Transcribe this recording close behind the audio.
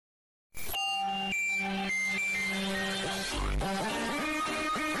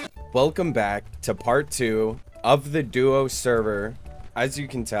Welcome back to part 2 of the duo server. As you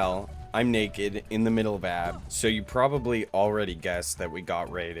can tell, I'm naked in the middle of ab, so you probably already guessed that we got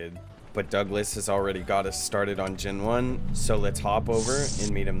raided. But Douglas has already got us started on Gen 1, so let's hop over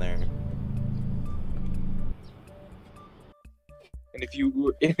and meet him there. And if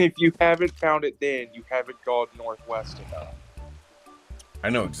you haven't found it, then you haven't gone northwest enough. I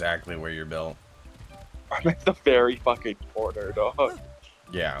know exactly where you're built. I'm at the very fucking corner, dog.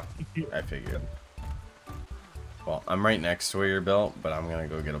 Yeah, I figured. Well, I'm right next to where you're built, but I'm gonna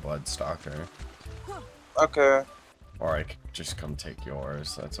go get a blood stalker. Okay. Or I could just come take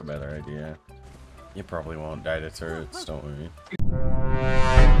yours. That's a better idea. You probably won't die to turrets, don't worry.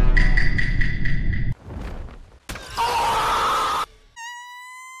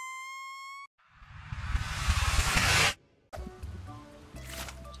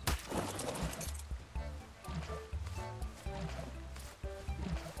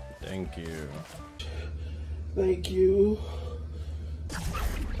 Thank you. Thank you.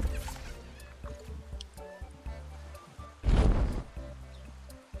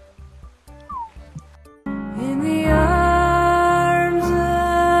 In the arms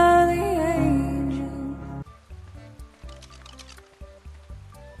of the angel.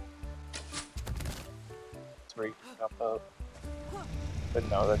 Three up. But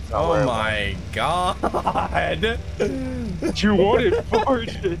no, that's not Oh where my god! you wanted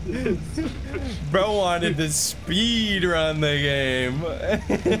forges. Bro wanted to speed run the game.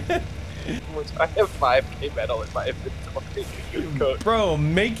 I have 5k metal in my inventory. Bro,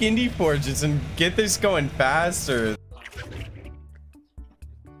 make indie forges and get this going faster.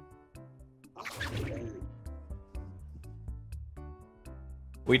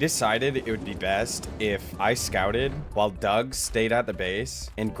 We decided it would be best if I scouted while Doug stayed at the base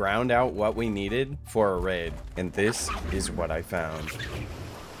and ground out what we needed for a raid. And this is what I found.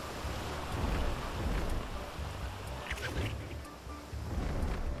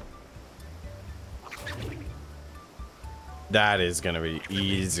 That is gonna be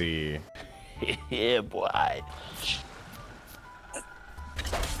easy. Yeah, boy.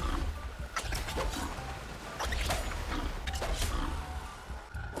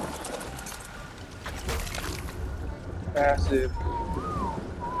 Massive.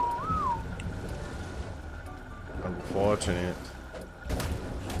 Unfortunate.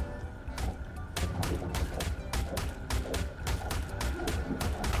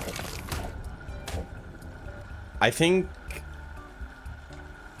 I think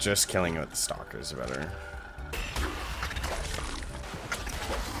just killing it with the Stalker is better.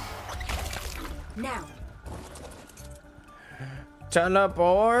 Now.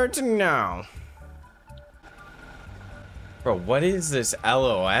 Teleport now. Bro, what is this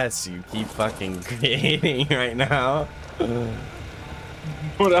LOS you keep fucking creating right now?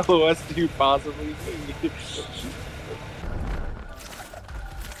 What LOS do you possibly need?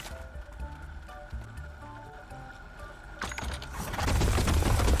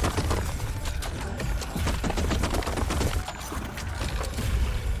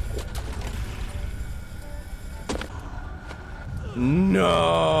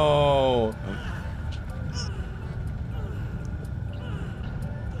 No.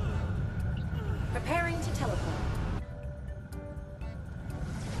 Preparing to teleport.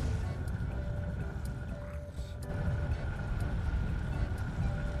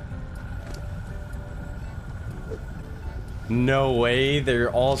 No way,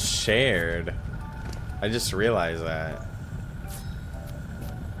 they're all shared. I just realized that.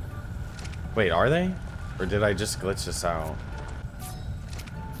 Wait, are they? Or did I just glitch this out?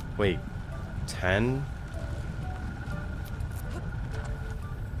 Wait, 10?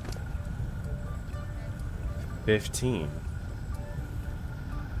 $15.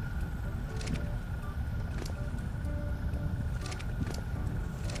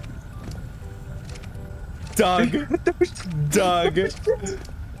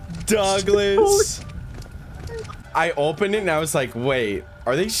 Douglas. I opened it and I was like, wait,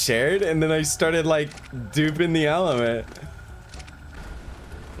 are they shared? And then I started like duping the element.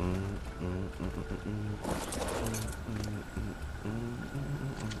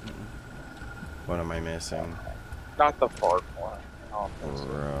 What am I missing? Not the fart one. Oh,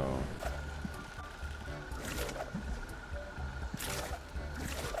 Bro.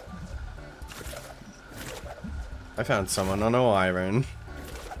 I found someone on a wyvern.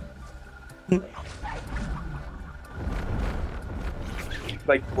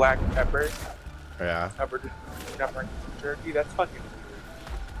 like black pepper. Yeah. Pepper jerky. That's fucking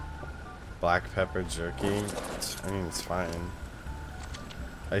weird. Black pepper jerky. I mean, it's fine.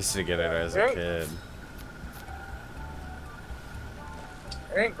 I used to get it as a kid.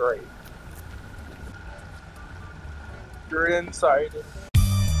 It ain't great. You're inside.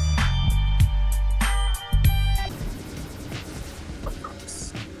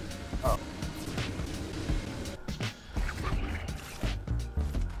 Oh.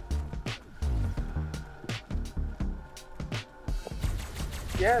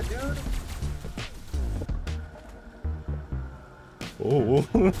 Yeah, dude. Oh.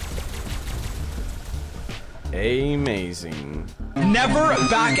 Amazing. Never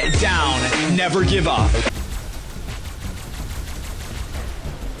back down. Never give up.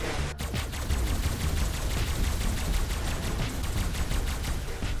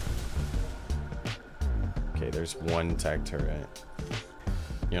 Okay, there's one tech turret.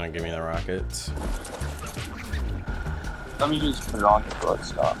 You wanna give me the rockets? Let me just put it on before it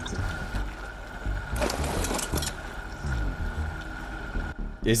stops.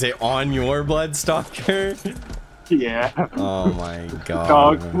 Is it on your blood stalker? Yeah. Oh my god.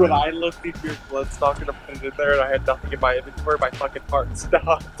 Dog, when I looked at your Bloodstalker to put it in there and I had nothing in my inventory, my fucking heart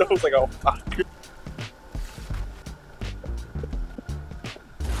stopped. I was like, oh fuck.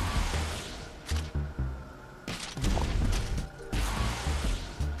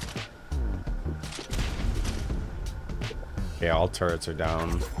 Okay, all turrets are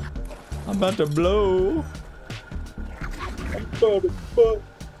down. I'm about to blow. I'm about to fuck.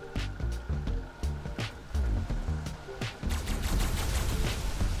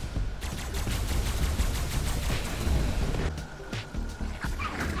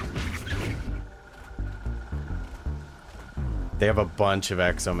 They have a bunch of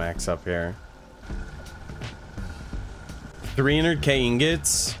exomechs up here. 300k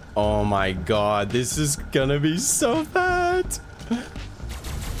ingots? Oh my god, this is gonna be so fat!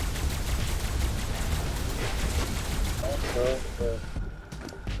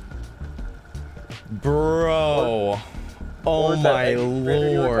 Bro! Oh my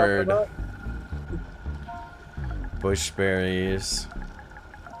lord! Bushberries,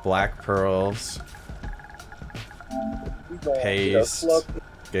 black pearls, paste,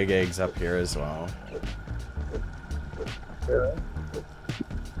 gig eggs up here as well.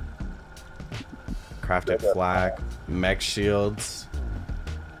 Crafted flak, mech shields,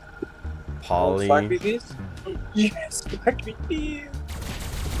 poly. Black BBs? Yes, black BBs!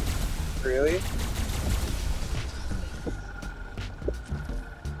 Really?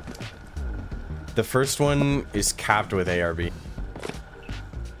 The first one is capped with ARB.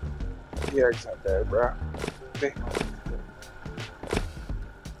 Yeah, it's not there, bro. Okay.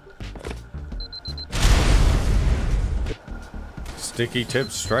 Sticky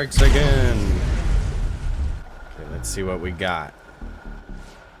tip strikes again. Okay, let's see what we got.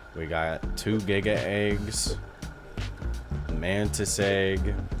 We got 2 giga eggs, a mantis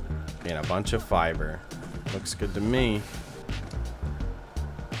egg, and a bunch of fiber. Looks good to me.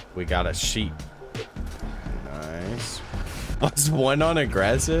 We got a sheep. Nice. Was one on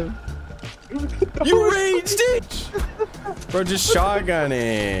aggressive? You raged it! Bro, just shotgun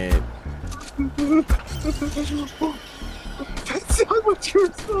it. That's not what you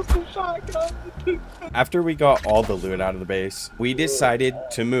were supposed to shotgun. After we got all the loot out of the base, we decided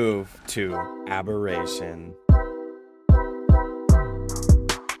to move to Aberration.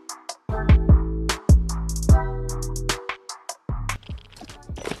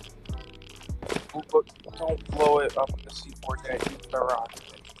 Don't blow it up in the C4 deck. Use the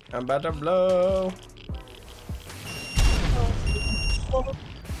rocket. I'm about to blow.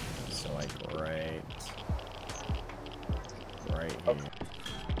 So like right here.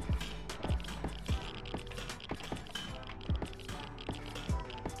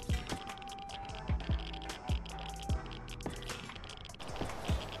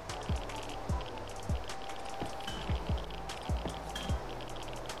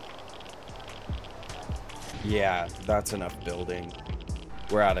 Yeah, that's enough building.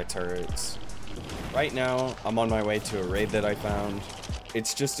 We're out of turrets. Right now, I'm on my way to a raid that I found.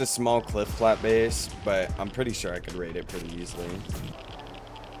 It's just a small cliff flat base, but I'm pretty sure I could raid it pretty easily.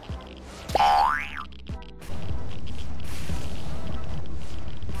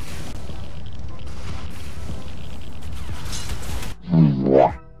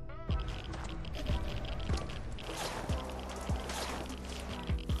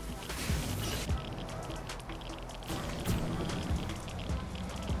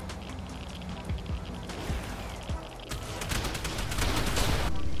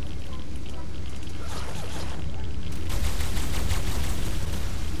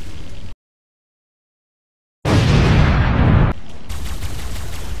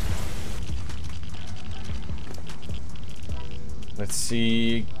 Let's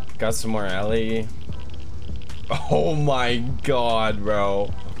see, got some more alley. Oh my god,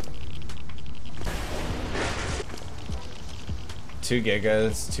 bro. 2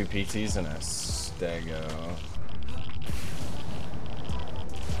 gigas, 2 PTs, and a stego.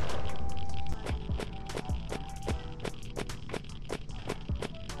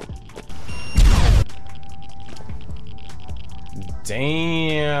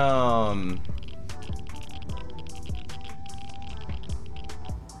 Damn.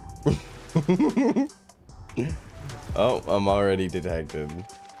 Oh, I'm already detected.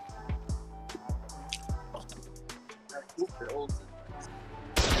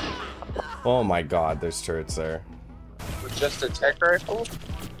 Oh my god, there's turrets there. With just a tech rifle?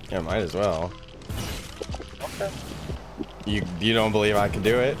 Yeah, might as well. Okay. You don't believe I could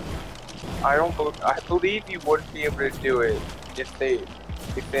do it? I believe you wouldn't be able to do it if they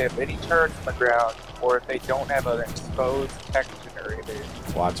have any turrets on the ground, or if they don't have an exposed tech generator.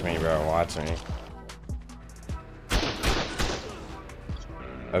 Watch me, bro. Watch me.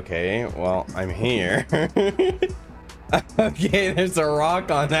 Okay, well, I'm here. Okay, there's a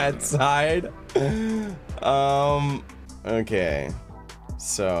rock on that side. Okay.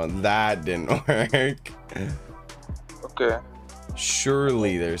 So that didn't work. Okay.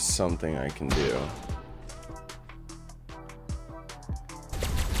 Surely there's something I can do.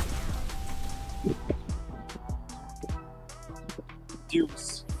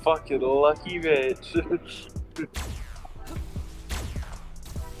 Deuce, fucking lucky bitch.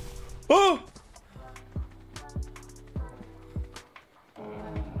 Oh!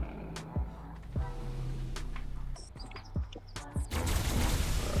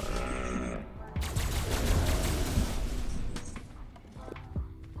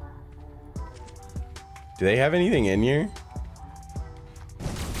 Do they have anything in here?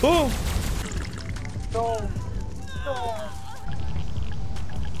 Oh!